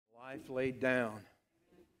life laid down.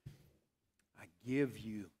 I give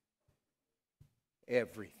you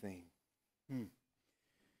everything. Hmm.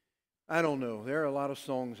 I don't know. There are a lot of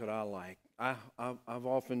songs that I like. I've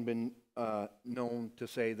often been known to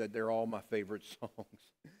say that they're all my favorite songs.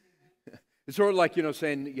 It's sort of like,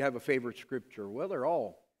 saying you have a favorite scripture. Well, they're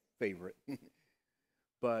all favorite.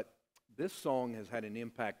 But this song has had an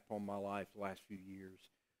impact upon my life the last few years.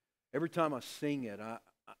 Every time I sing it,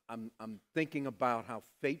 I'm thinking about how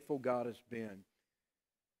faithful God has been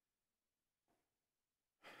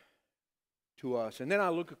to us. And then I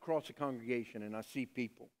look across the congregation and I see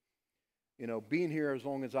people. Being here as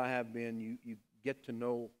long as I have been, you get to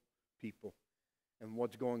know people and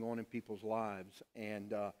what's going on in people's lives.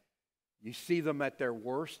 And you see them at their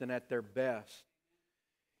worst and at their best.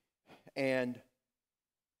 And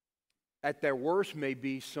at their worst may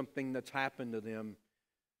be something that's happened to them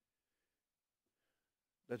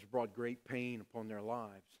that's brought great pain upon their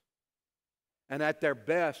lives. And at their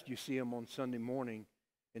best, you see them on Sunday morning,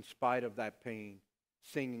 in spite of that pain,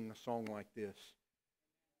 singing a song like this.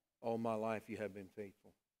 All my life you have been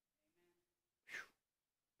faithful.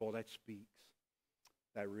 Whew. Boy, that speaks.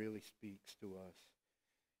 That really speaks to us.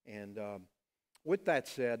 And with that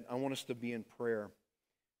said, I want us to be in prayer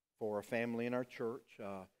for a family in our church.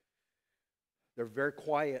 They're a very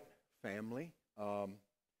quiet family.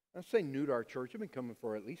 I'd say new to our church. They've been coming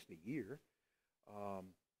for at least a year.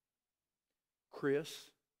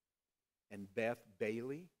 Chris and Beth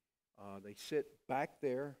Bailey. They sit back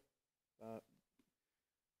there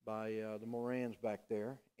by the Morans back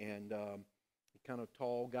there. And a kind of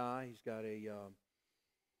tall guy. He's got a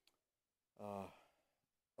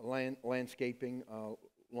landscaping,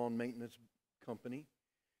 lawn maintenance company.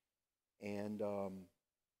 And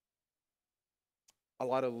a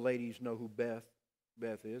lot of the ladies know who Beth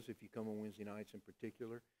is, if you come on Wednesday nights in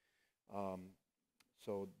particular.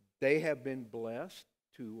 So they have been blessed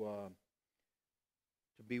to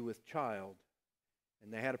be with child.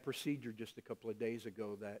 And they had a procedure just a couple of days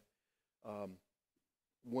ago that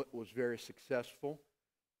was very successful.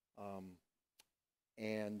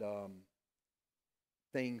 And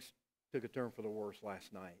things took a turn for the worse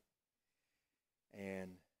last night.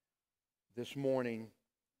 And this morning,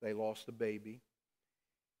 they lost the baby.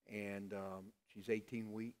 And she's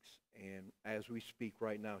 18 weeks. And as we speak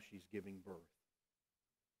right now, she's giving birth.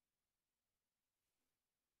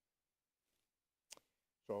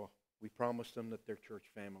 So we promised them that their church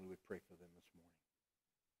family would pray for them this morning.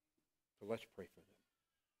 So let's pray for them.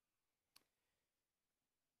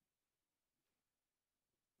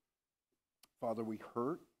 Father, we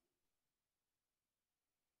hurt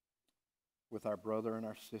with our brother and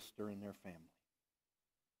our sister and their family.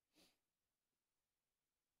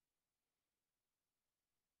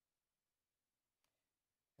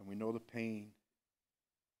 And we know the pain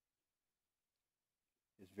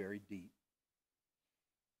is very deep.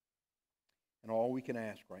 And all we can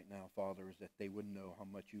ask right now, Father, is that they would know how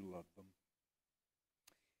much you love them.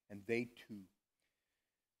 And they too,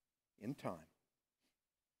 in time,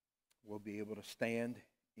 will be able to stand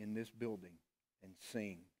in this building and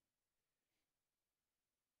sing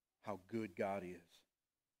how good God is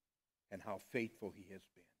and how faithful He has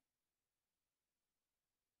been.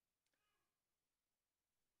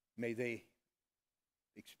 May they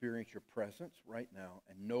experience your presence right now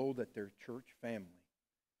and know that their church family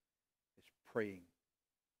is praying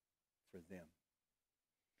for them.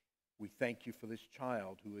 We thank you for this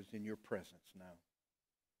child who is in your presence now.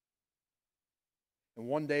 And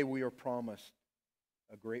one day we are promised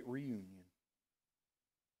a great reunion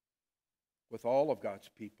with all of God's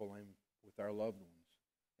people and with our loved ones.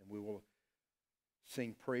 And we will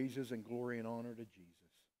sing praises and glory and honor to Jesus.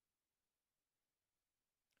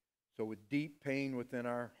 So with deep pain within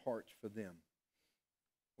our hearts for them,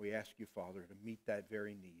 we ask you, Father, to meet that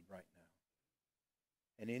very need right now.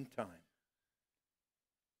 And in time,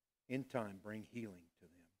 bring healing to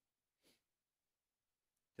them,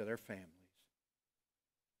 to their families,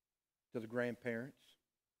 to the grandparents,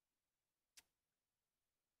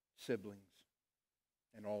 siblings,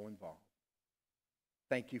 and all involved.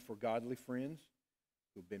 Thank you for godly friends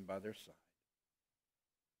who've been by their side.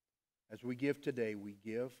 As we give today, we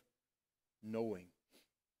give knowing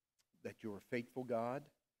that you're a faithful God,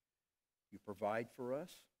 you provide for us,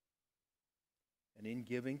 and in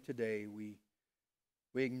giving today, we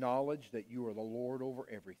acknowledge that you are the Lord over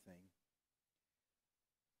everything.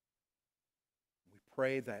 We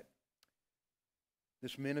pray that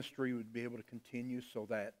this ministry would be able to continue so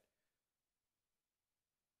that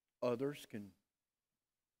others can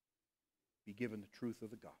be given the truth of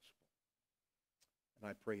the gospel. And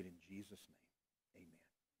I pray it in Jesus' name. Amen.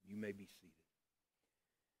 You may be seated.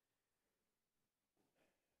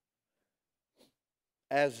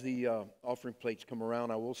 As the offering plates come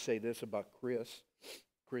around, I will say this about Chris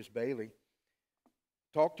Bailey.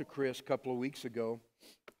 Talked to Chris a couple of weeks ago.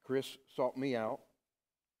 Chris sought me out.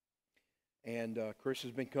 And Chris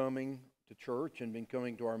has been coming to church and been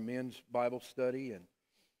coming to our men's Bible study. And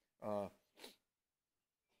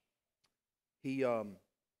he's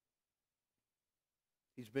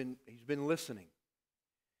been listening.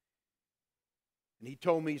 And he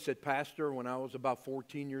told me, he said, Pastor, when I was about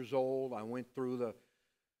 14 years old, I went through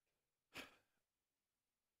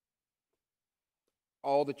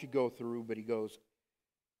all that you go through, but he goes,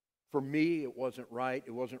 for me, it wasn't right,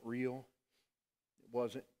 it wasn't real, it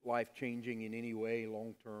wasn't life-changing in any way,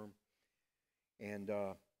 long-term. And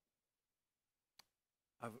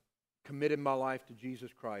I've committed my life to Jesus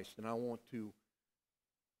Christ, and I want to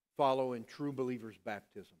follow in true believers'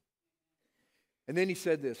 baptism. And then he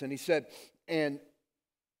said this, and he said, and,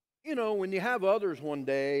 you know, when you have others one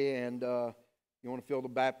day, and you want to fill the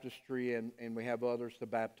baptistry, and we have others to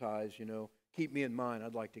baptize, you know, keep me in mind,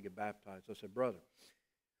 I'd like to get baptized. I said, brother,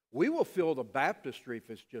 we will fill the baptistry if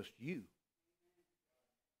it's just you.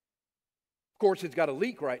 Of course, it's got a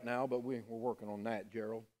leak right now, but we're working on that,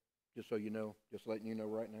 Gerald, just so you know, just letting you know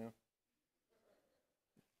right now.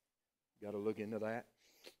 Got to look into that.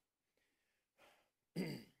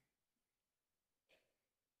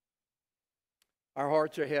 Our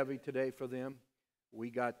hearts are heavy today for them. We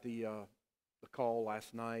got the call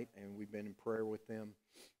last night, and we've been in prayer with them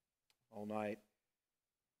all night.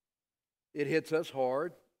 It hits us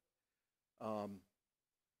hard.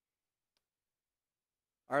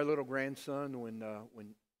 Our little grandson, when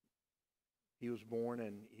he was born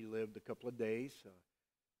and he lived a couple of days,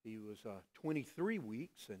 he was 23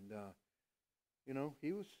 weeks, and you know,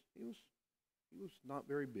 he was not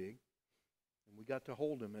very big, and we got to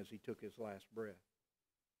hold him as he took his last breath.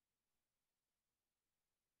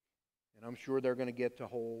 And I'm sure they're going to get to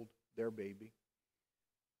hold their baby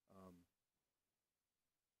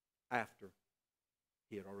after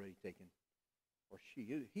he had already taken, or she,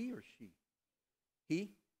 he or she?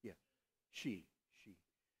 He? Yeah. She.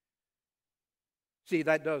 See,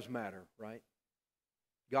 that does matter, right?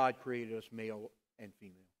 God created us male and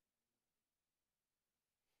female.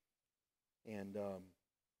 And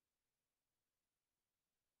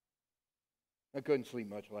I couldn't sleep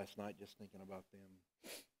much last night just thinking about them,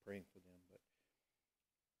 praying for them. But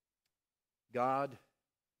God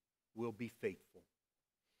will be faithful,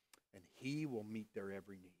 and He will meet their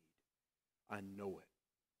every need. I know it.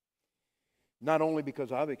 Not only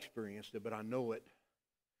because I've experienced it, but I know it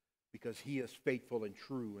because He is faithful and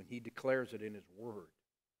true, and He declares it in His Word.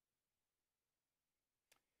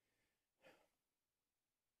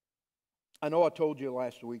 I know I told you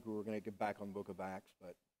last week we were going to get back on the book of Acts,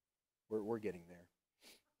 but we're getting there.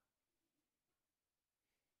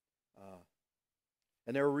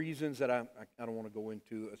 And there are reasons that I don't want to go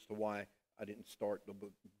into as to why I didn't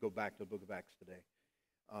go back to the book of Acts today.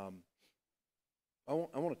 I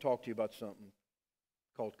want to talk to you about something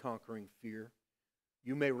called conquering fear.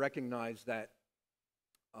 You may recognize that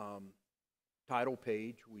title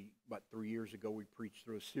page. About 3 years ago, we preached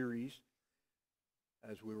through a series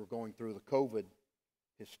as we were going through the COVID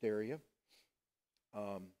hysteria.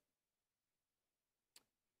 But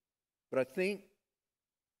I think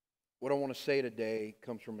what I want to say today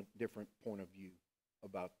comes from a different point of view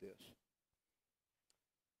about this.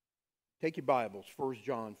 Take your Bibles, 1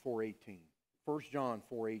 John 4:18. 1 John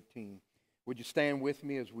 4:18. Would you stand with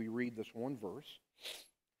me as we read this one verse?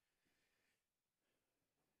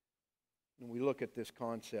 And we look at this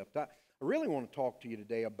concept. I really want to talk to you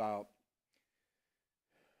today about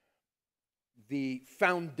the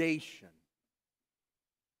foundation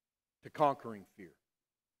to conquering fear.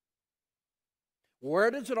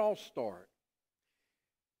 Where does it all start?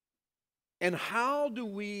 And how do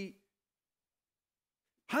we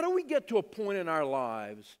get to a point in our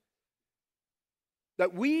lives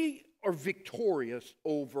that we are victorious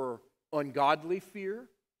over ungodly fear?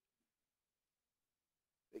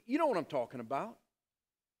 You know what I'm talking about.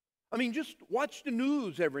 I mean, just watch the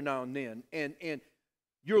news every now and then, and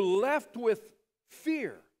you're left with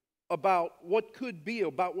fear about what could be,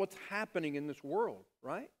 about what's happening in this world,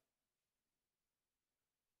 right?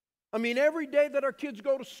 I mean, every day that our kids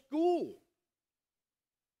go to school,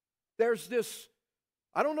 there's this,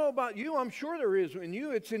 I don't know about you, I'm sure there is in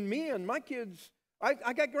you, it's in me and my kids.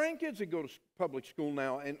 I got grandkids that go to public school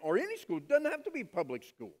now, or any school. It doesn't have to be public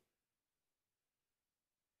school.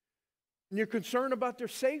 And you're concerned about their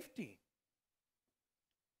safety.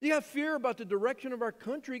 You got fear about the direction of our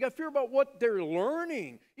country. You got fear about what they're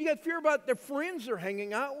learning. You got fear about their friends they're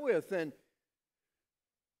hanging out with. And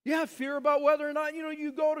You have fear about whether or not,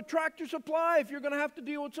 you go to Tractor Supply if you're going to have to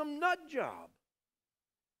deal with some nut job.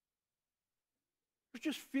 There's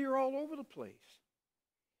just fear all over the place.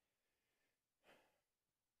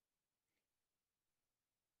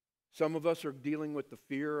 Some of us are dealing with the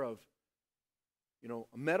fear of,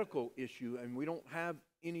 a medical issue, and we don't have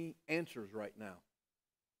any answers right now.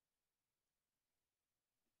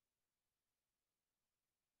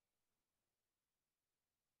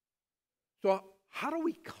 So how do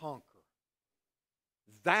we conquer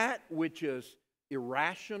that which is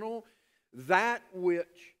irrational, that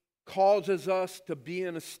which causes us to be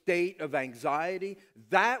in a state of anxiety,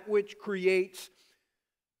 that which creates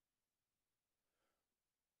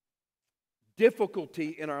difficulty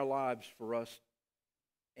in our lives for us,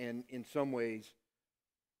 and in some ways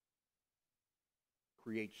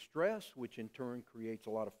creates stress, which in turn creates a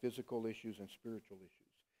lot of physical issues and spiritual issues.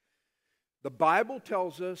 The Bible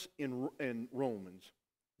tells us in Romans,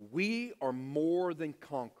 we are more than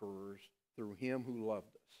conquerors through Him who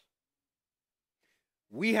loved us.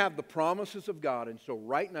 We have the promises of God, and so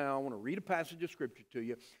right now I want to read a passage of Scripture to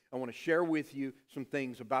you. I want to share with you some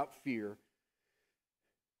things about fear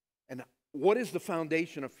and what is the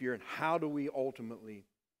foundation of fear and how do we ultimately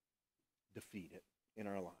defeat it in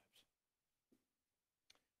our lives.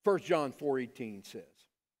 1 John 4:18 says,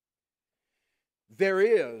 there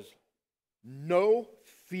is no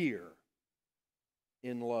fear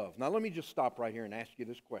in love. Now let me just stop right here and ask you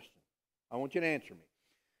this question. I want you to answer me.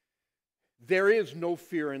 There is no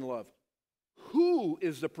fear in love. Who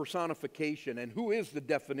is the personification and who is the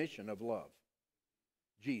definition of love?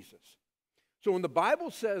 Jesus. So when the Bible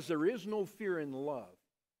says there is no fear in love,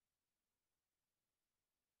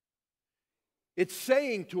 it's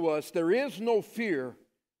saying to us there is no fear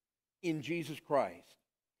in Jesus Christ.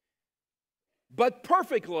 But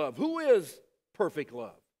perfect love, who is perfect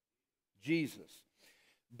love? Jesus.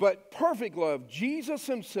 But perfect love, Jesus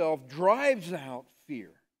Himself drives out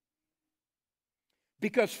fear.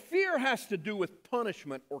 Because fear has to do with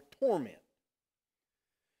punishment or torment.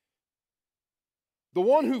 The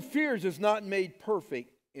one who fears is not made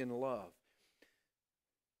perfect in love.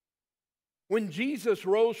 When Jesus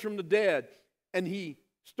rose from the dead and He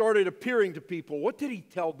started appearing to people, what did He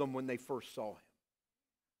tell them when they first saw Him?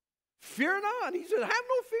 Fear not. He said, have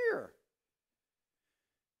no fear.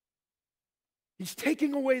 He's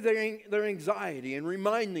taking away their anxiety and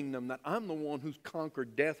reminding them that I'm the one who's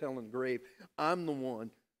conquered death, hell, and grave. I'm the one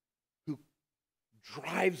who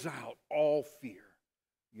drives out all fear.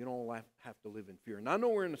 You don't have to live in fear. And I know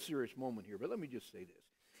we're in a serious moment here, but let me just say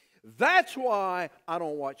this. That's why I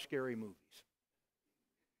don't watch scary movies.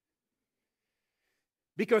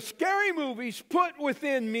 Because scary movies put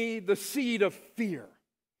within me the seed of fear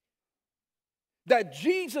that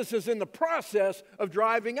Jesus is in the process of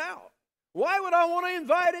driving out. Why would I want to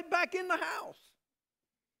invite it back in the house?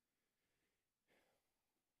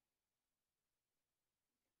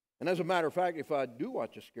 And as a matter of fact, if I do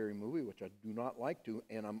watch a scary movie, which I do not like to,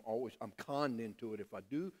 and I'm conned into it. If I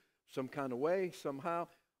do some kind of way, somehow,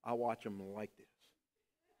 I watch them like this.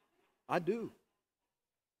 I do.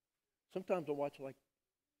 Sometimes I watch like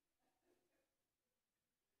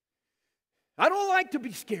I don't like to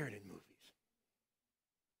be scared in movies.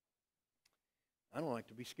 I don't like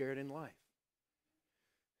to be scared in life.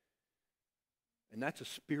 And that's a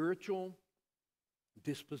spiritual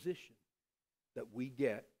disposition that we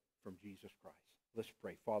get from Jesus Christ. Let's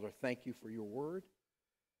pray. Father, thank you for your word.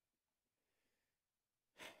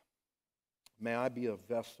 May I be a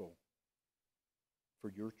vessel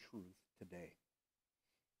for your truth today.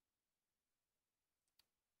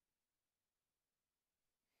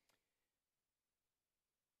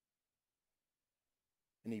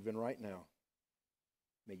 And even right now,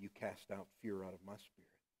 may you cast out fear out of my spirit,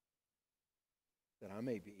 that I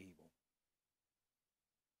may be able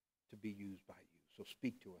to be used by you. So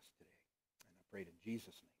speak to us today. And I pray it in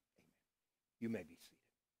Jesus' name. Amen. You may be seated.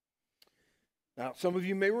 Now, some of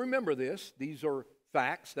you may remember this. These are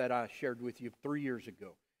facts that I shared with you 3 years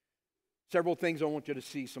ago. Several things I want you to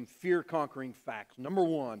see, some fear-conquering facts. Number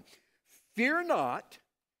one, fear not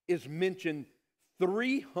is mentioned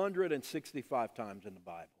 365 times in the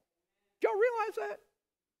Bible. Did y'all realize that?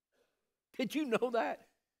 Did you know that?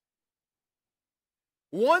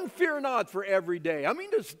 One fear not for every day. I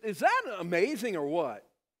mean, is that amazing or what?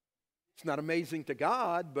 It's not amazing to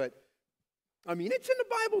God, but I mean, it's in the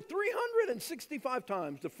Bible 365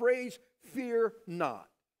 times, the phrase fear not.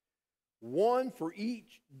 One for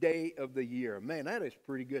each day of the year. Man, that is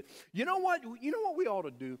pretty good. You know what? You know what we ought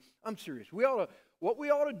to do? I'm serious. What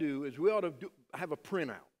we ought to do is we ought to have a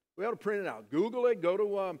printout. We ought to print it out. Google it. Go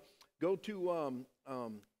to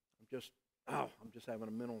Oh, I'm just having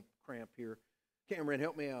a mental cramp here. Cameron,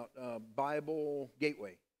 help me out. Bible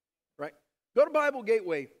Gateway, right? Go to Bible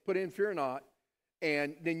Gateway, put in fear not,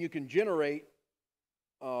 and then you can generate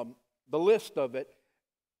the list of it,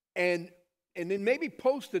 and then maybe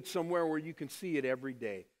post it somewhere where you can see it every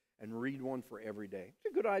day and read one for every day.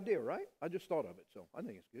 It's a good idea, right? I just thought of it, so I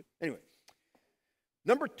think it's good. Anyway,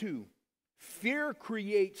 number 2, fear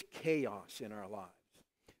creates chaos in our lives.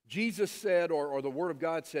 Jesus said, or the Word of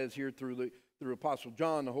God says here through Apostle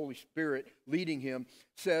John, the Holy Spirit leading him,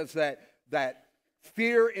 says that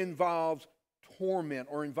fear involves torment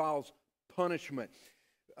or involves punishment.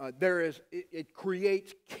 It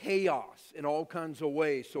creates chaos in all kinds of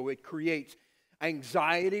ways. So it creates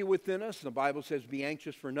anxiety within us. The Bible says, "Be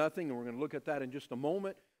anxious for nothing," and we're going to look at that in just a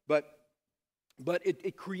moment. But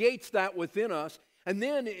it creates that within us, and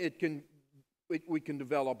then we can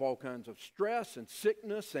develop all kinds of stress and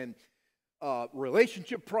sickness and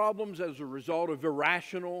relationship problems as a result of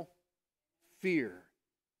irrational fear.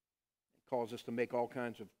 It causes us to make all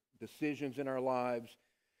kinds of decisions in our lives.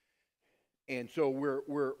 And so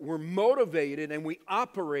we're motivated and we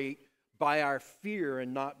operate by our fear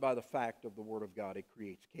and not by the fact of the Word of God. It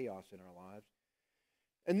creates chaos in our lives.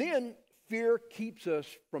 And then fear keeps us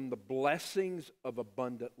from the blessings of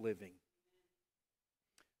abundant living.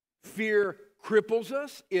 Fear cripples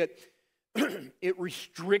us. It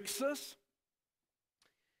restricts us.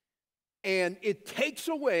 And it takes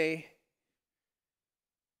away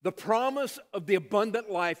the promise of the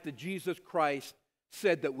abundant life that Jesus Christ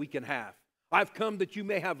said that we can have. I've come that you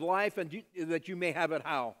may have life and that you may have it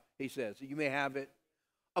how? He says, that you may have it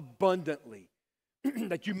abundantly,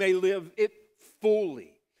 that you may live it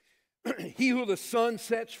fully. He who the Son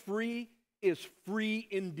sets free is free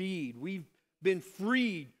indeed. We've been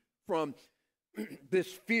freed from this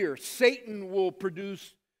fear. Satan will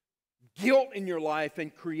produce guilt in your life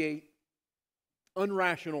and create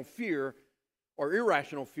irrational fear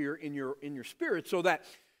in your spirit, so that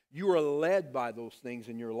you are led by those things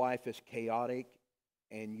and your life is chaotic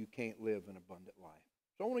and you can't live an abundant life.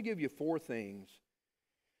 So I want to give you 4 things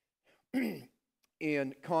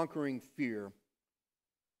in conquering fear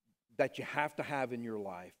that you have to have in your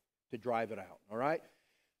life to drive it out, all right?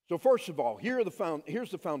 So first of all, here's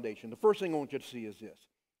the foundation. The first thing I want you to see is this.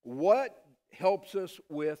 What helps us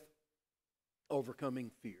with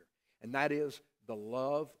overcoming fear? And that is the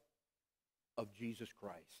love of Jesus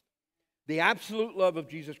Christ. The absolute love of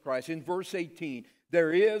Jesus Christ. In verse 18,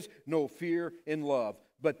 there is no fear in love,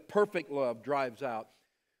 but perfect love drives out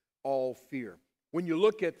all fear. When you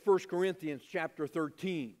look at 1 Corinthians chapter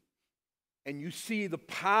 13, and you see the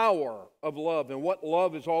power of love and what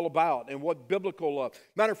love is all about and what biblical love.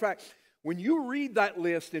 Matter of fact, when you read that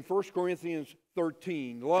list in 1 Corinthians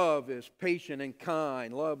 13, love is patient and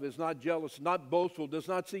kind. Love is not jealous, not boastful, does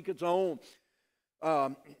not seek its own.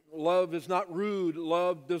 Love is not rude.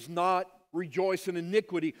 Love does not rejoice in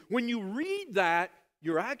iniquity. When you read that,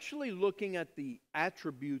 you're actually looking at the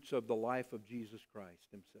attributes of the life of Jesus Christ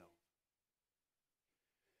himself.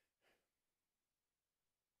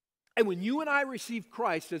 And when you and I receive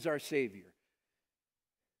Christ as our Savior,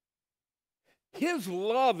 His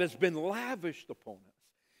love has been lavished upon us.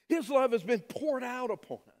 His love has been poured out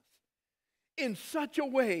upon us in such a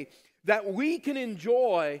way that we can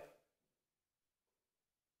enjoy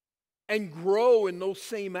and grow in those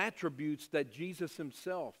same attributes that Jesus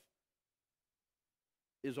himself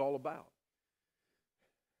is all about.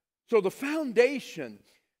 So the foundation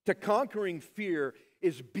to conquering fear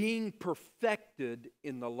is being perfected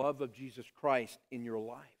in the love of Jesus Christ in your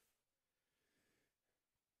life.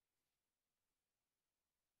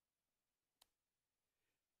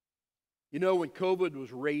 You know, when COVID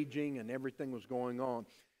was raging and everything was going on,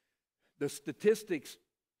 the statistics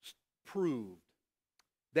proved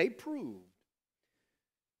that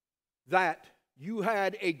you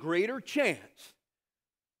had a greater chance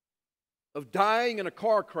of dying in a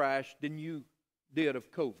car crash than you did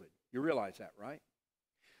of COVID. You realize that, right?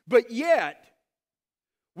 But yet,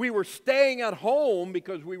 we were staying at home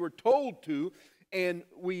because we were told to, and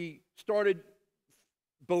we started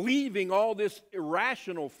believing all this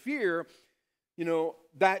irrational fear,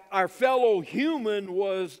 that our fellow human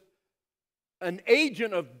was an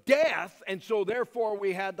agent of death, and so therefore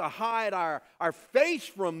we had to hide our face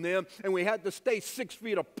from them, and we had to stay 6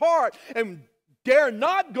 feet apart and dare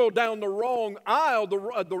not go down the wrong aisle,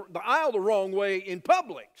 the aisle the wrong way in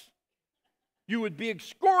Publix. You would be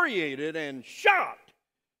excoriated and shot,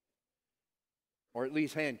 or at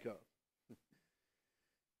least handcuffed,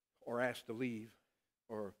 or asked to leave,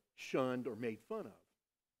 or shunned, or made fun of.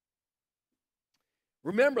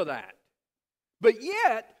 Remember that. But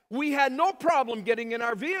yet, we had no problem getting in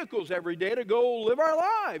our vehicles every day to go live our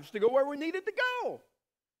lives, to go where we needed to go.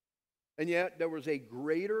 And yet, there was a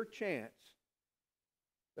greater chance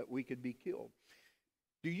that we could be killed.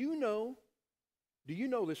 Do you know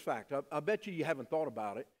this fact? I bet you haven't thought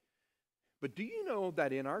about it. But do you know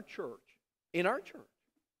that in our church,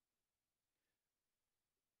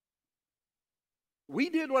 we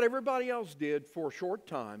did what everybody else did for a short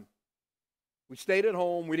time. We stayed at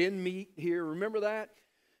home. We didn't meet here. Remember that?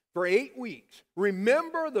 For 8 weeks.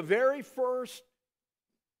 Remember the very first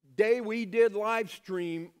day we did live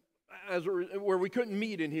stream where we couldn't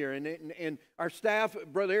meet in here. And our staff,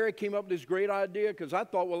 Brother Eric, came up with this great idea because I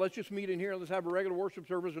thought, well, let's just meet in here. Let's have a regular worship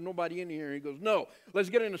service with nobody in here. And he goes, no, let's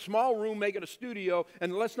get in a small room, make it a studio,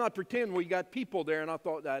 and let's not pretend we got people there. And I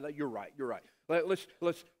thought, you're right.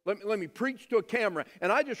 Let me preach to a camera.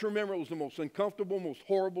 And I just remember it was the most uncomfortable, most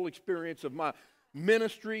horrible experience of my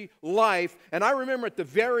ministry life. And I remember at the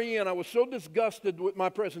very end, I was so disgusted with my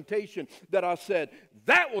presentation that I said,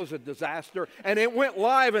 that was a disaster. And it went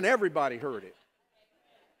live and everybody heard it.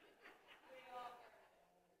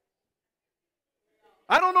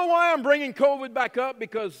 I don't know why I'm bringing COVID back up,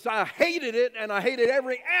 because I hated it and I hated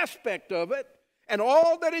every aspect of it and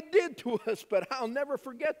all that it did to us, but I'll never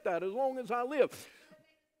forget that as long as I live.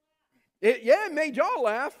 It made y'all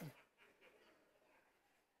laugh.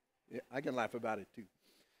 Yeah, I can laugh about it too.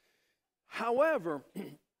 However,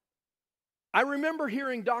 I remember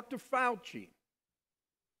hearing Dr. Fauci,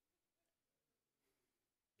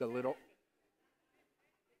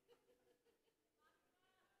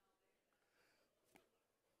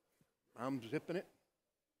 I'm zipping it.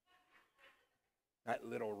 That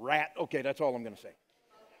little rat. Okay, that's all I'm going to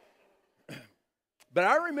say. But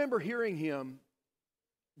I remember hearing him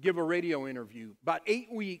give a radio interview about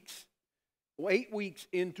 8 weeks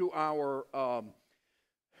into our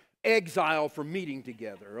exile from meeting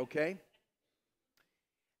together, okay?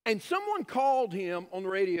 And someone called him on the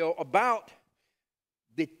radio about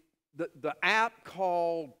the app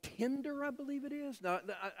called Tinder, I believe it is. Now,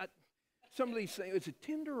 somebody's saying, is it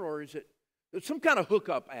Tinder or is it some kind of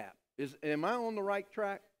hookup app? Am I on the right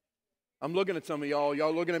track? I'm looking at some of y'all.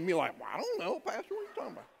 Y'all looking at me like, well, I don't know, Pastor, what are you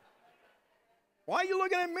talking about? Why are you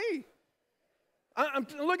looking at me? I'm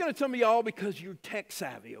looking at some of y'all because you're tech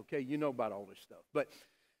savvy, okay? You know about all this stuff. But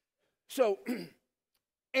so,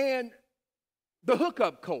 and the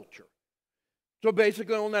hookup culture. So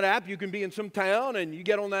basically on that app, you can be in some town and you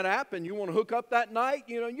get on that app and you want to hook up that night.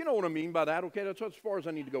 You know what I mean by that, okay? That's as far as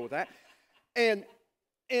I need to go with that. And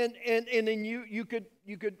then you could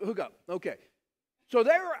hook up. Okay. So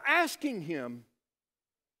they were asking him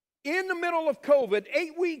in the middle of COVID,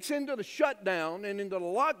 8 weeks into the shutdown and into the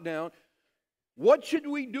lockdown, what should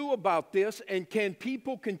we do about this, and can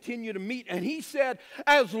people continue to meet? And he said,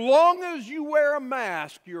 as long as you wear a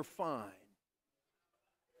mask, you're fine.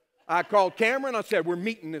 I called Cameron. I said, we're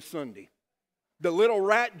meeting this Sunday. The little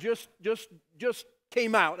rat just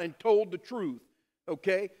came out and told the truth,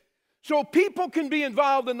 okay? So people can be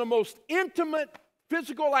involved in the most intimate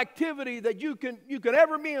physical activity that you could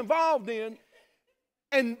ever be involved in,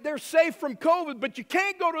 and they're safe from COVID, but you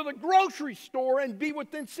can't go to the grocery store and be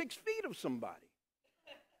within 6 feet of somebody,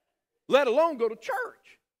 let alone go to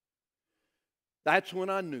church. That's when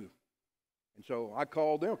I knew. And so I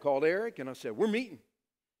called Eric, and I said, we're meeting.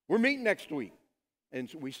 We're meeting next week. And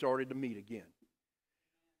so we started to meet again.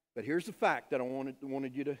 But here's the fact that I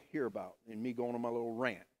wanted you to hear about, and me going on my little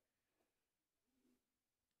rant.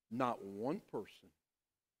 Not one person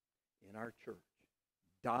in our church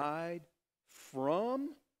died from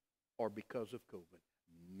or because of COVID.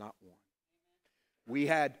 Not one. We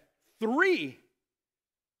had 3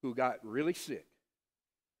 who got really sick.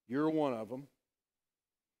 You're one of them.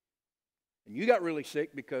 And you got really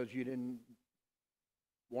sick because you didn't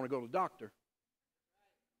want to go to the doctor,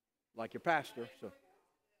 like your pastor. So,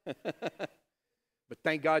 but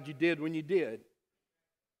thank God you did when you did.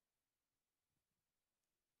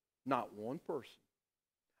 Not one person.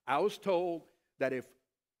 I was told that if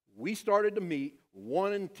we started to meet,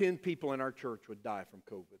 1 in 10 people in our church would die from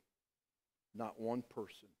COVID. Not one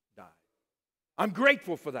person died. I'm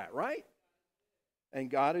grateful for that, right? And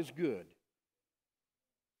God is good.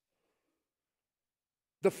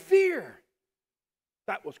 The fear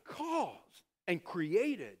that was caused and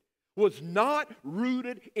created was not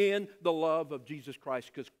rooted in the love of Jesus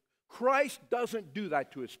Christ, because Christ doesn't do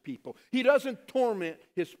that to his people. He doesn't torment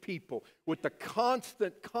his people with the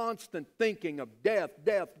constant thinking of death,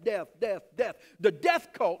 death, death, death, death. The death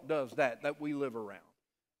cult does that we live around,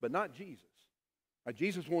 but not Jesus. Now,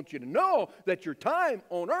 Jesus wants you to know that your time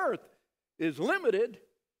on earth is limited,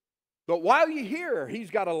 but while you're here, he's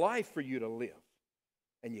got a life for you to live.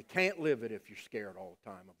 And you can't live it if you're scared all the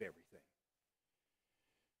time of everything.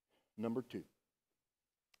 Number 2,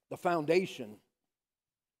 the foundation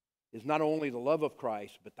is not only the love of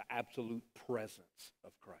Christ, but the absolute presence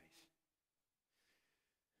of Christ.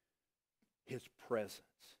 His presence.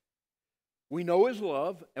 We know His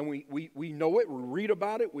love, and we know it, we read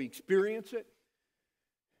about it, we experience it.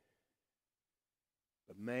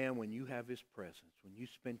 But man, when you have His presence, when you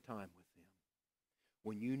spend time with Him,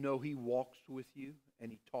 when you know He walks with you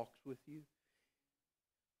and He talks with you.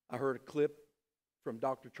 I heard a clip from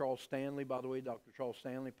Dr. Charles Stanley. By the way, Dr. Charles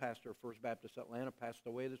Stanley, pastor of First Baptist Atlanta, passed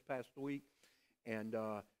away this past week. And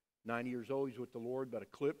 90 years old, he's with the Lord. But a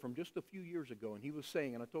clip from just a few years ago. And he was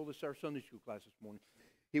saying, and I told this to our Sunday school class this morning,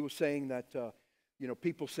 he was saying that,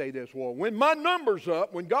 people say this, well, when my number's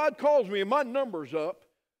up, when God calls me and my number's up,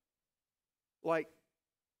 like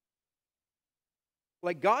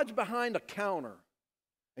God's behind a counter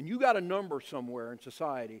and you got a number somewhere in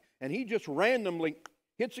society and He just randomly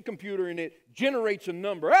hits a computer and it generates a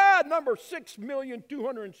number. Number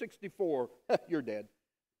 6,264,000. You're dead.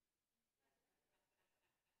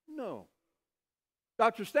 No.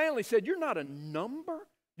 Dr. Stanley said, you're not a number.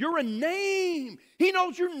 You're a name. He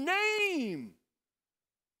knows your name.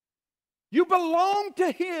 You belong to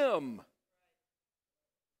Him.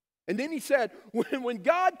 And then he said, when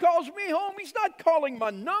God calls me home, He's not calling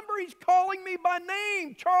my number. He's calling me by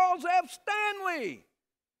name, Charles F. Stanley.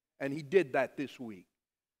 And He did that this week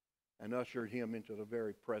and ushered him into the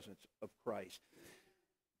very presence of Christ.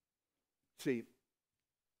 See,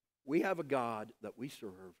 we have a God that we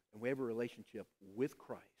serve, and we have a relationship with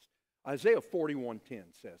Christ. Isaiah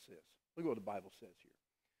 41:10 says this. Look what the Bible says here.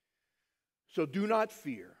 So do not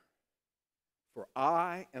fear, for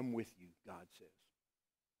I am with you, God says.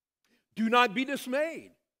 Do not be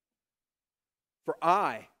dismayed, for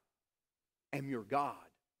I am your God.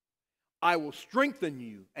 I will strengthen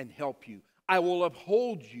you and help you. I will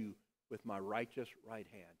uphold you with my righteous right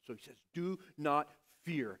hand. So He says, do not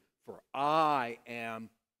fear, for I am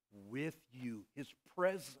with you. His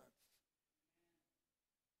presence.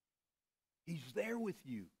 He's there with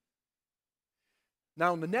you.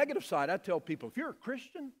 Now, on the negative side, I tell people, if you're a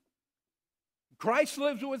Christian, Christ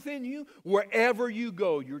lives within you. Wherever you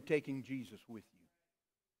go, you're taking Jesus with you.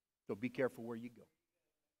 So be careful where you go.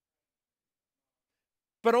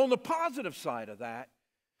 But on the positive side of that,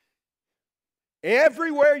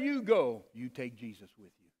 everywhere you go, you take Jesus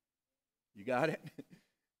with you. You got it?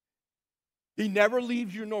 He never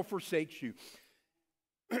leaves you nor forsakes you.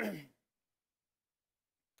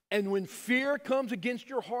 And when fear comes against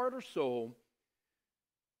your heart or soul,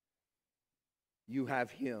 you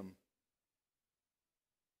have Him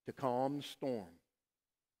to calm the storm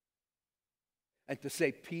and to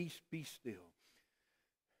say, peace, be still.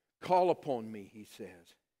 Call upon me, He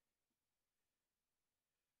says.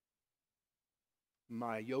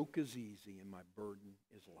 My yoke is easy and my burden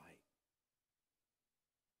is light.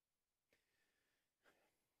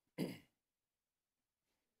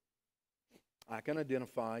 I can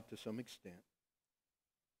identify to some extent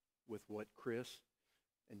with what Chris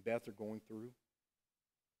and Beth are going through.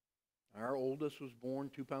 Our oldest was born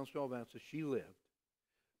 2 pounds 12 ounces. She lived.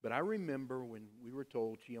 But I remember when we were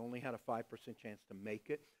told she only had a 5% chance to make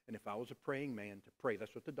it, and if I was a praying man, to pray.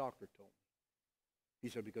 That's what the doctor told me. He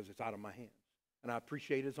said, because it's out of my hands. And I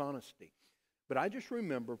appreciate his honesty. But I just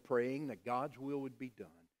remember praying that God's will would be done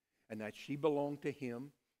and that she belonged to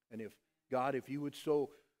Him. And if God, if you would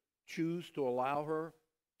so choose to allow her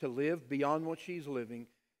to live beyond what she's living,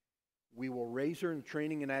 we will raise her in the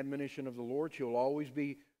training and admonition of the Lord. She'll always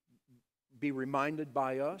be reminded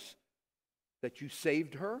by us that you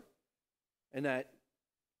saved her and that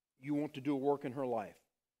you want to do a work in her life.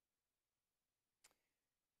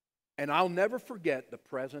 And I'll never forget the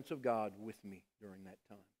presence of God with me during that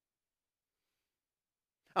time.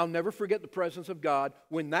 I'll never forget the presence of God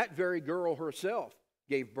when that very girl herself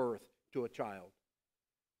gave birth to a child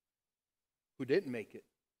who didn't make it.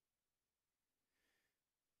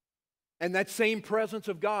 And that same presence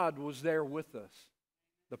of God was there with us,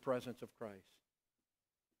 the presence of Christ.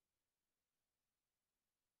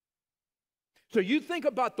 So you think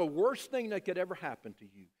about the worst thing that could ever happen to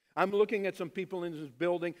you. I'm looking at some people in this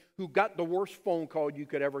building who got the worst phone call you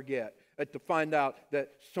could ever get to find out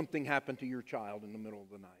that something happened to your child in the middle of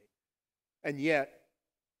the night. And yet,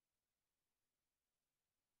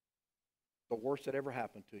 the worst that ever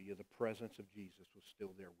happened to you, the presence of Jesus was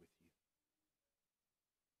still there with you.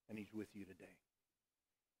 And He's with you today.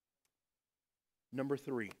 Number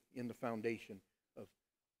 3, in the foundation of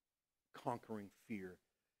conquering fear.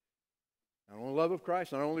 Not only love of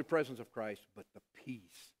Christ, not only presence of Christ, but the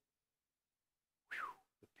peace.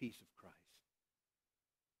 The peace of Christ.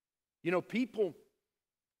 You know, people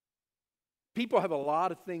have a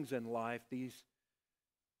lot of things in life, these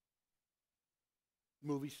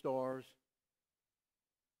movie stars,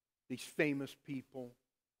 these famous people,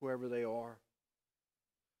 whoever they are.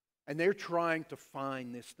 And they're trying to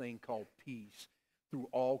find this thing called peace through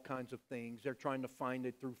all kinds of things. They're trying to find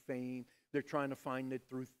it through fame. They're trying to find it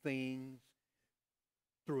through things,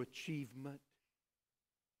 through achievement,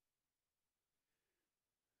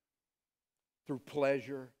 through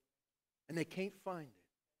pleasure. And they can't find it.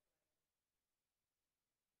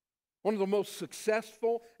 One of the most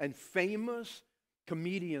successful and famous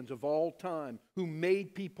comedians of all time, who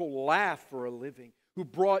made people laugh for a living, who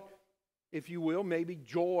brought, if you will, maybe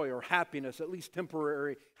joy or happiness, at least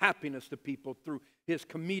temporary happiness to people through his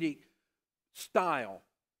comedic style,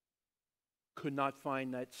 could not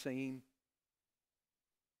find that same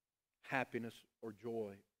happiness or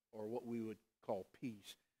joy or what we would call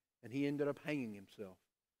peace. And he ended up hanging himself,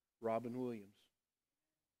 Robin Williams.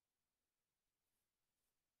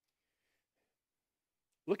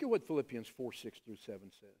 Look at what Philippians 4:6-7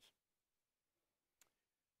 says.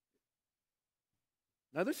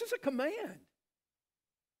 Now, this is a command.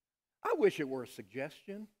 I wish it were a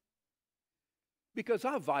suggestion, because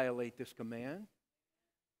I violate this command.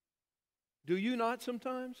 Do you not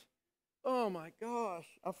sometimes? Oh my gosh,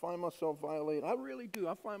 I find myself violating. I really do.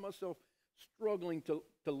 I find myself struggling to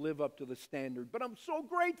live up to the standard. But I'm so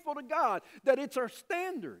grateful to God that it's our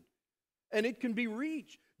standard and it can be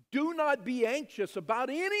reached. Do not be anxious about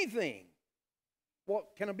anything. Well,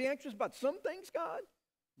 can I be anxious about some things, God?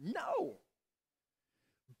 No.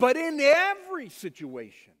 But in every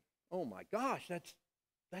situation, oh my gosh,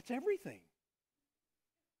 that's everything.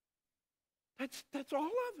 That's all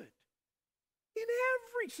of it. In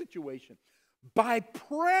every situation. By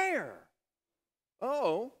prayer.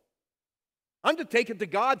 Oh, I'm to take it to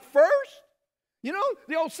God first? You know,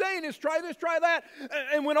 the old saying is try this, try that,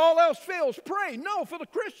 and when all else fails, pray. No, for the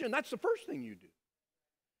Christian, that's the first thing you do.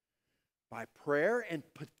 By prayer and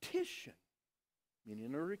petition,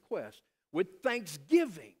 meaning a request, with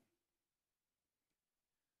thanksgiving,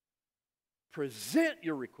 present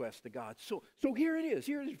your request to God. So here it is.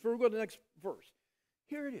 Here it is. Before we go to the next verse.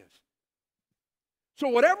 Here it is. So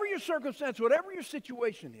whatever your circumstance, whatever your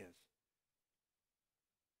situation is,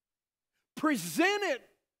 present it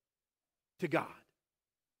to God.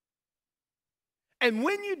 And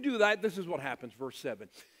when you do that, this is what happens, verse 7.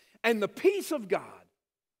 And the peace of God,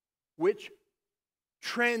 which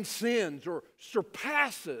transcends or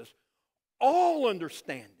surpasses all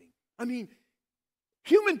understanding. I mean,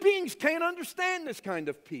 human beings can't understand this kind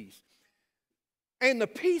of peace. And the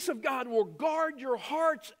peace of God will guard your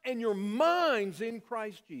hearts and your minds in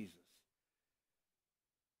Christ Jesus.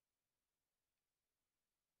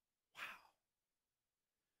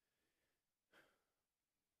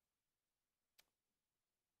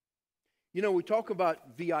 You know, we talk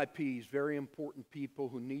about VIPs, very important people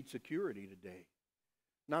who need security today.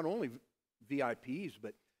 Not only VIPs,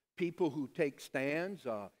 but people who take stands,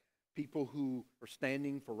 people who are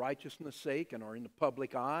standing for righteousness' sake and are in the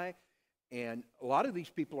public eye. And a lot of these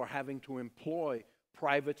people are having to employ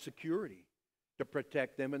private security to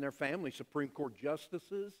protect them and their families. Supreme Court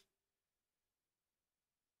justices,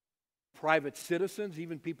 private citizens,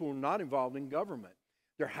 even people who are not involved in government.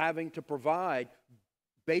 They're having to provide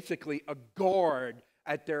basically a guard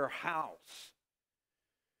at their house.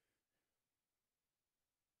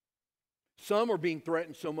 Some are being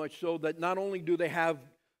threatened so much so that not only do they have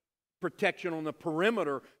protection on the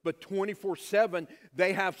perimeter, but 24/7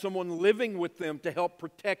 they have someone living with them to help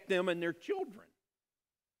protect them and their children.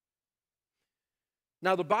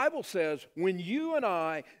 Now the Bible says when you and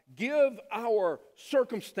I give our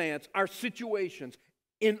circumstance, our situations,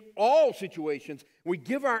 in all situations, we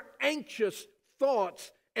give our anxious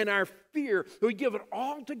thoughts and our fear, we give it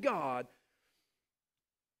all to God,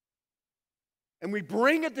 and we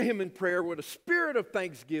bring it to Him in prayer with a spirit of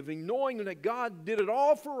thanksgiving, knowing that God did it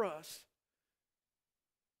all for us.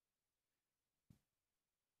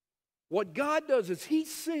 What God does is He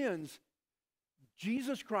sends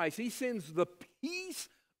Jesus Christ, He sends the peace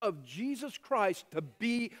of Jesus Christ to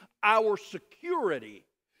be our security,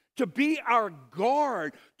 to be our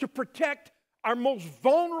guard, to protect our most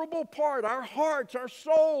vulnerable part, our hearts, our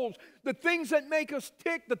souls, the things that make us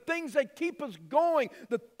tick, the things that keep us going,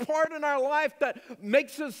 the part in our life that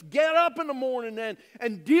makes us get up in the morning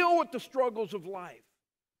and deal with the struggles of life.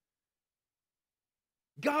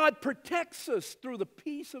 God protects us through the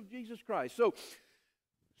peace of Jesus Christ.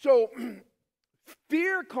 So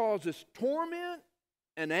fear causes torment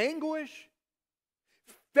and anguish.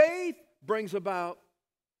 Faith brings about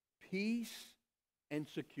peace and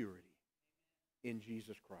security in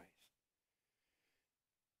Jesus Christ.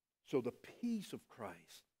 So the peace of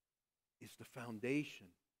Christ is the foundation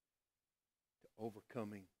to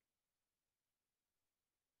overcoming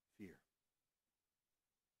fear.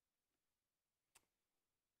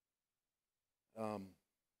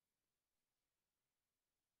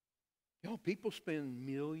 People spend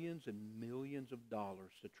millions and millions of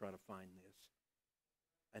dollars to try to find this,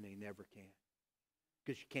 and they never can,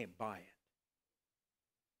 because you can't buy it.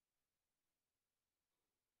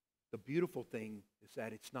 The beautiful thing is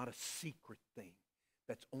that it's not a secret thing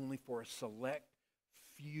that's only for a select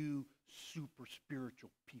few super spiritual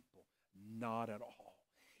people. Not at all.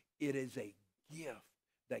 It is a gift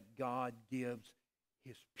that God gives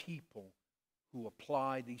His people who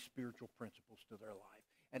apply these spiritual principles to their life.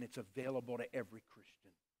 And it's available to every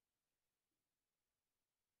Christian.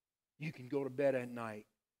 You can go to bed at night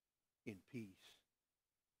in peace.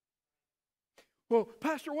 Well,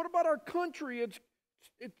 Pastor, what about our country?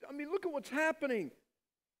 Look at what's happening.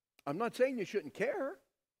 I'm not saying you shouldn't care.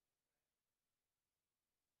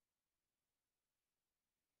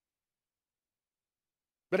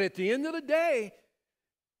 But at the end of the day,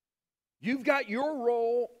 you've got your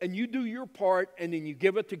role and you do your part, and then you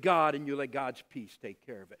give it to God and you let God's peace take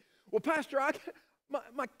care of it. Well, Pastor, I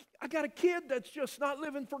got a kid that's just not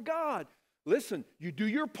living for God. Listen, you do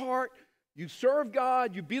your part, you serve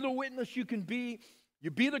God, you be the witness you can be,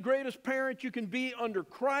 you be the greatest parent you can be under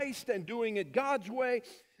Christ and doing it God's way,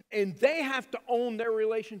 and they have to own their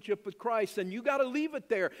relationship with Christ, and you got to leave it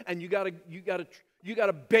there, and you got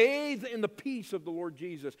to bathe in the peace of the Lord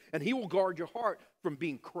Jesus, and He will guard your heart from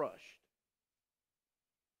being crushed.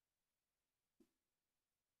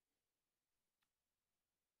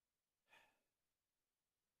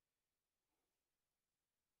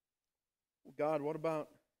 Well, God, what about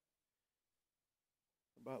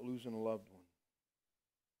losing a loved one?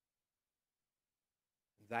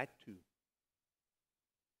 That too,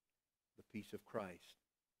 the peace of Christ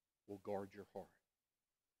will guard your heart.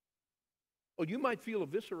 Oh, you might feel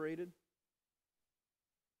eviscerated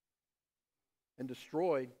and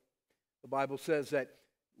destroyed. The Bible says that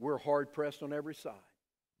we're hard pressed on every side.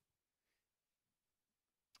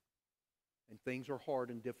 And things are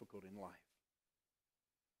hard and difficult in life.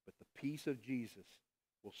 But the peace of Jesus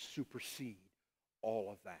will supersede all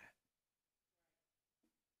of that.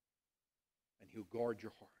 And He'll guard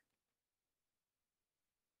your heart.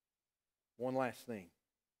 One last thing.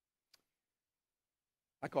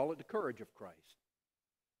 I call it the courage of Christ.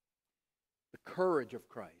 The courage of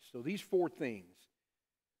Christ. So these four things,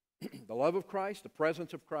 the love of Christ, the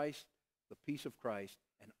presence of Christ, the peace of Christ,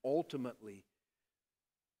 and ultimately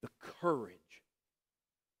the courage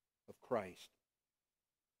of Christ,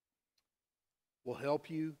 will help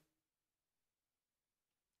you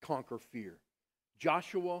conquer fear.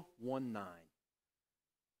 Joshua 1:9.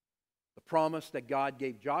 The promise that God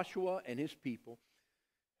gave Joshua and his people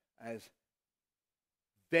as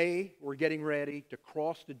they were getting ready to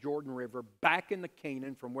cross the Jordan River back into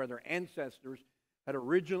Canaan from where their ancestors had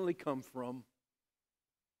originally come from.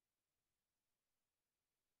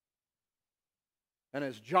 And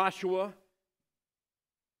as Joshua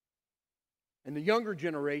and the younger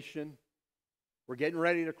generation were getting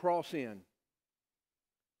ready to cross in,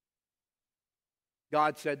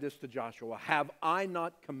 God said this to Joshua, "Have I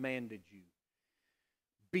not commanded you?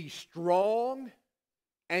 Be strong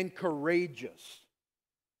and courageous.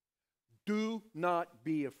 Do not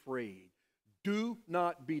be afraid. Do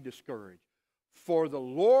not be discouraged. For the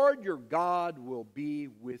Lord your God will be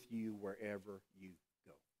with you wherever you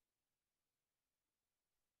go."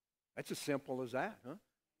 That's as simple as that, huh?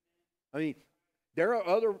 I mean, there are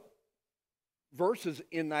other verses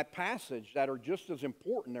in that passage that are just as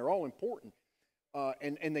important. They're all important.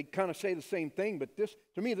 And they kind of say the same thing, but this,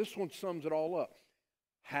 to me, this one sums it all up.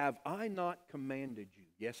 Have I not commanded you?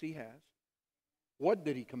 Yes, He has. What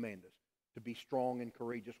did He command us? To be strong and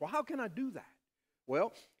courageous. Well, how can I do that?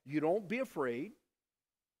 Well, you don't be afraid,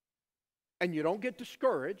 and you don't get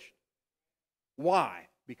discouraged. Why?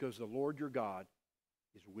 Because the Lord your God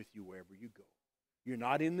is with you wherever you go. You're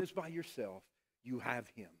not in this by yourself. You have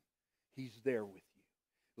Him. He's there with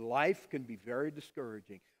you. Life can be very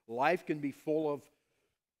discouraging. Life can be full of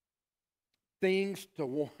things to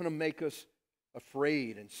want to make us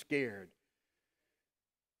afraid and scared.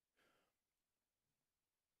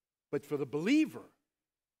 But for the believer,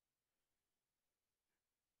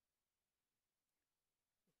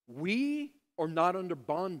 we are not under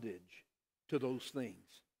bondage to those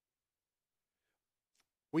things.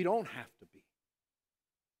 We don't have to be.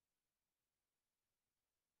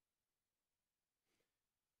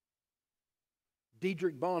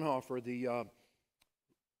 Dietrich Bonhoeffer, the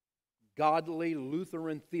godly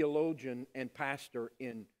Lutheran theologian and pastor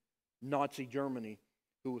in Nazi Germany,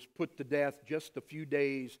 who was put to death just a few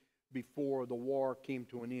days before the war came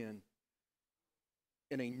to an end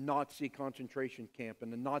in a Nazi concentration camp.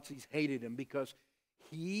 And the Nazis hated him because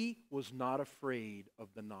he was not afraid of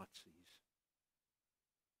the Nazis.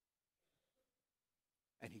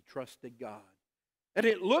 And he trusted God. And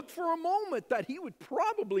it looked for a moment that he would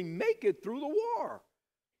probably make it through the war.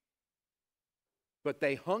 But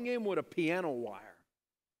they hung him with a piano wire,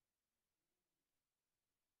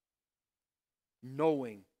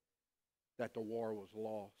 knowing that the war was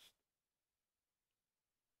lost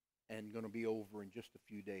and going to be over in just a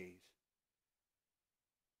few days.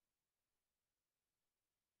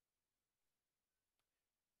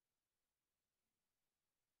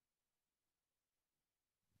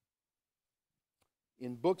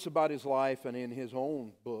 In books about his life and in his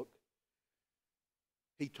own book,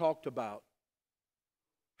 he talked about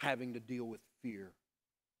having to deal with fear.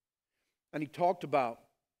 And he talked about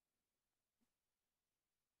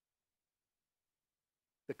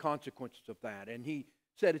the consequences of that. And he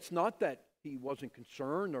said it's not that he wasn't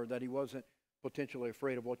concerned or that he wasn't potentially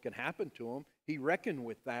afraid of what can happen to him. He reckoned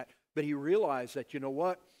with that, but he realized that, you know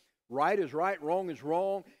what? Right is right, wrong is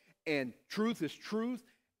wrong, and truth is truth,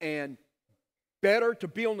 and better to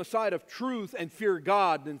be on the side of truth and fear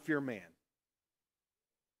God than fear man.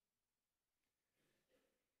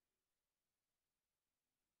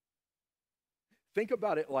 Think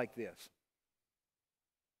about it like this.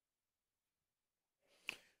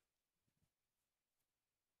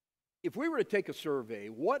 If we were to take a survey,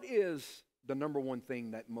 what is the number one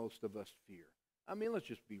thing that most of us fear? I mean, let's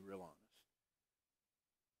just be real honest.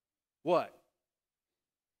 What?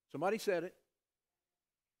 Somebody said it.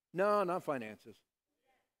 No, not finances.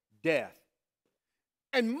 Death.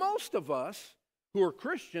 And most of us who are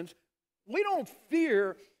Christians, we don't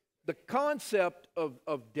fear the concept of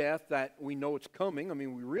death, that we know it's coming. I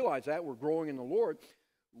mean, we realize that. We're growing in the Lord.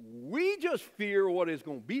 We just fear what it's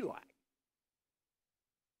going to be like.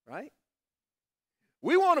 Right?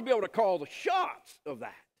 We want to be able to call the shots of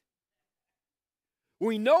that.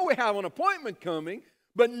 We know we have an appointment coming,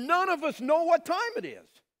 but none of us know what time it is.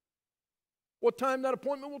 What time that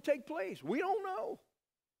appointment will take place. We don't know.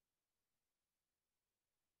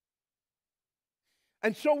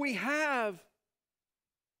 And so we have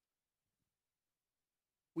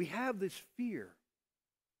this fear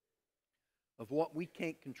of what we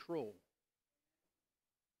can't control.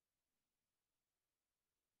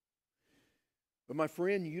 But my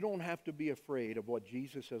friend, you don't have to be afraid of what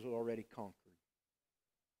Jesus has already conquered.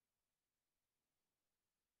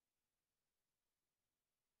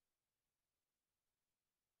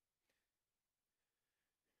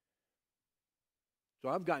 So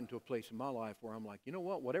I've gotten to a place in my life where I'm like, you know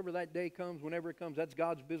what? Whatever that day comes, whenever it comes, that's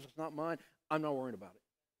God's business, not mine. I'm not worrying about it.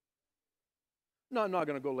 No, I'm not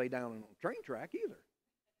going to go lay down on a train track either.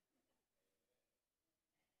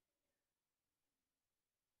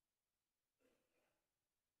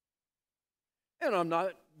 And I'm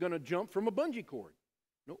not going to jump from a bungee cord.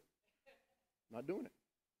 Nope. Not doing it.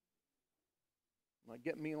 Not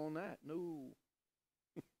getting me on that. No.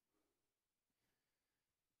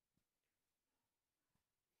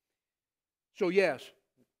 So yes,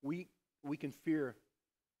 we can fear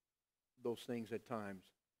those things at times.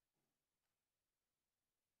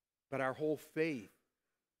 But our whole faith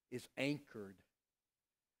is anchored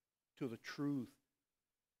to the truth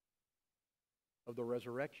of the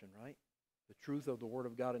resurrection, right? The truth of the Word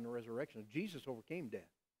of God in the resurrection. Jesus overcame death.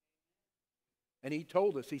 And He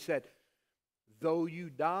told us, He said, though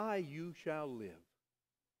you die, you shall live.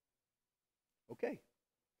 Okay,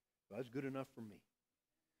 well, that's good enough for me.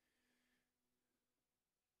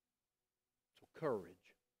 So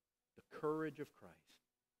courage, the courage of Christ.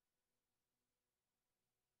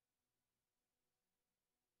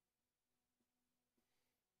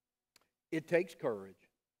 It takes courage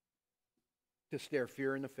to stare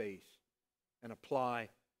fear in the face and apply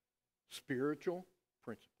spiritual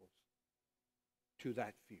principles to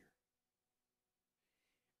that fear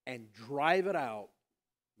and drive it out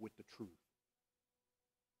with the truth.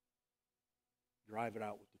 Drive it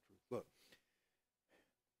out with the truth. Look,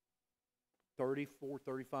 34,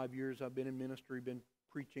 35 years I've been in ministry, been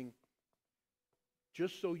preaching.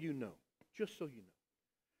 Just so you know,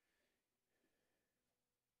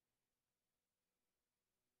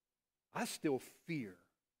 I still fear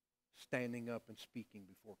standing up and speaking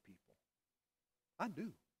before people. I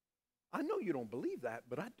do. I know you don't believe that,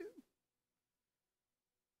 but I do.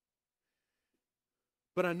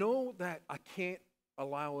 But I know that I can't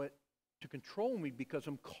allow it to control me because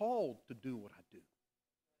I'm called to do what I do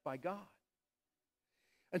by God.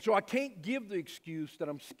 And so I can't give the excuse that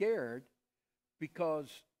I'm scared because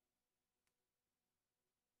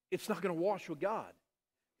it's not going to wash with God.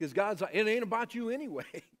 Because God's like, it ain't about you anyway.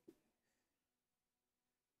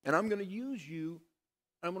 And I'm going to use you.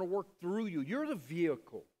 I'm going to work through you. You're the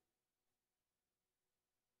vehicle.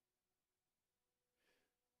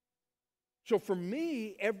 So for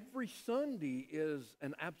me, every Sunday is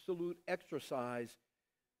an absolute exercise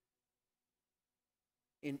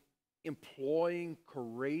in employing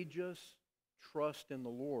courageous trust in the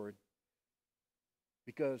Lord,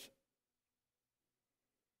 because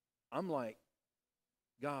I'm like,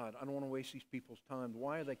 God, I don't want to waste these people's time.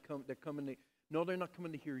 Why are they coming? They're coming to, no, they're not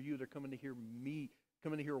coming to hear you. They're coming to hear me,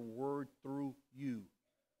 coming to hear a word through you.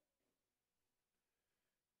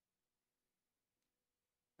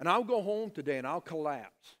 And I'll go home today and I'll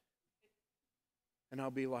collapse. And I'll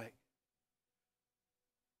be like,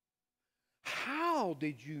 how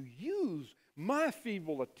did you use my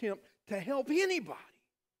feeble attempt to help anybody?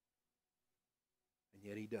 And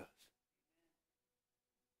yet He does.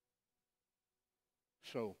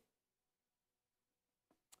 So,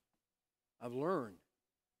 I've learned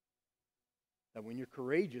that when you're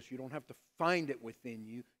courageous, you don't have to find it within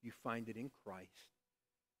you. You find it in Christ.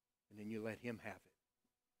 And then you let Him have it.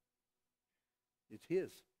 It's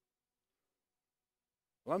His.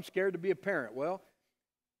 Well, I'm scared to be a parent. Well,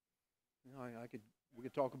 you know, we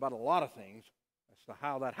could talk about a lot of things as to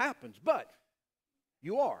how that happens, but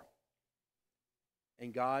you are.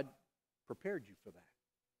 And God prepared you for that.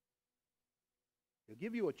 He'll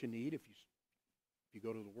give you what you need if you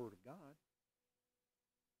go to the Word of God.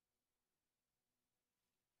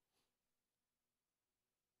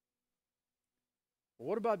 Well,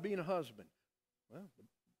 what about being a husband? Well,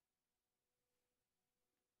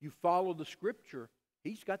 you follow the Scripture,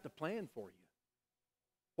 He's got the plan for you.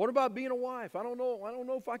 What about being a wife? I don't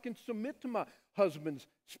know if I can submit to my husband's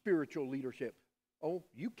spiritual leadership. Oh,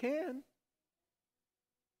 you can.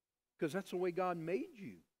 Because that's the way God made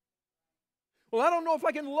you. Well, I don't know if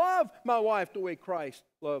I can love my wife the way Christ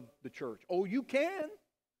loved the church. Oh, you can.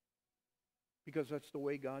 Because that's the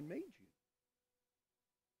way God made you.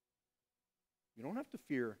 You don't have to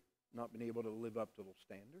fear not being able to live up to those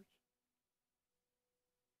standards.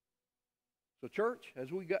 So church,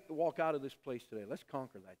 as we walk out of this place today, let's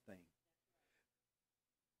conquer that thing.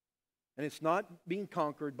 And it's not being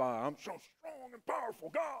conquered by, I'm so strong and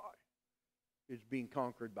powerful, God. It's being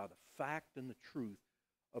conquered by the fact and the truth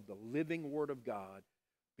of the living Word of God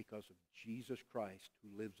because of Jesus Christ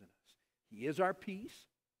who lives in us. He is our peace.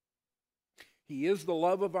 He is the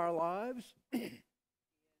love of our lives.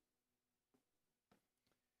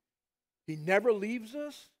 He never leaves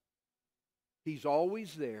us. He's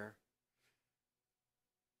always there.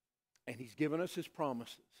 And He's given us His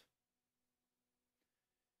promises.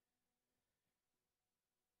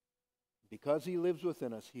 Because He lives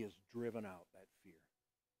within us, He has driven out that fear.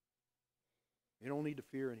 You don't need to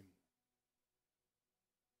fear anymore.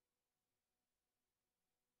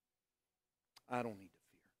 I don't need to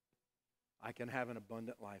fear. I can have an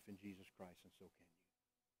abundant life in Jesus Christ, and so can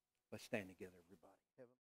you. Let's stand together, everybody.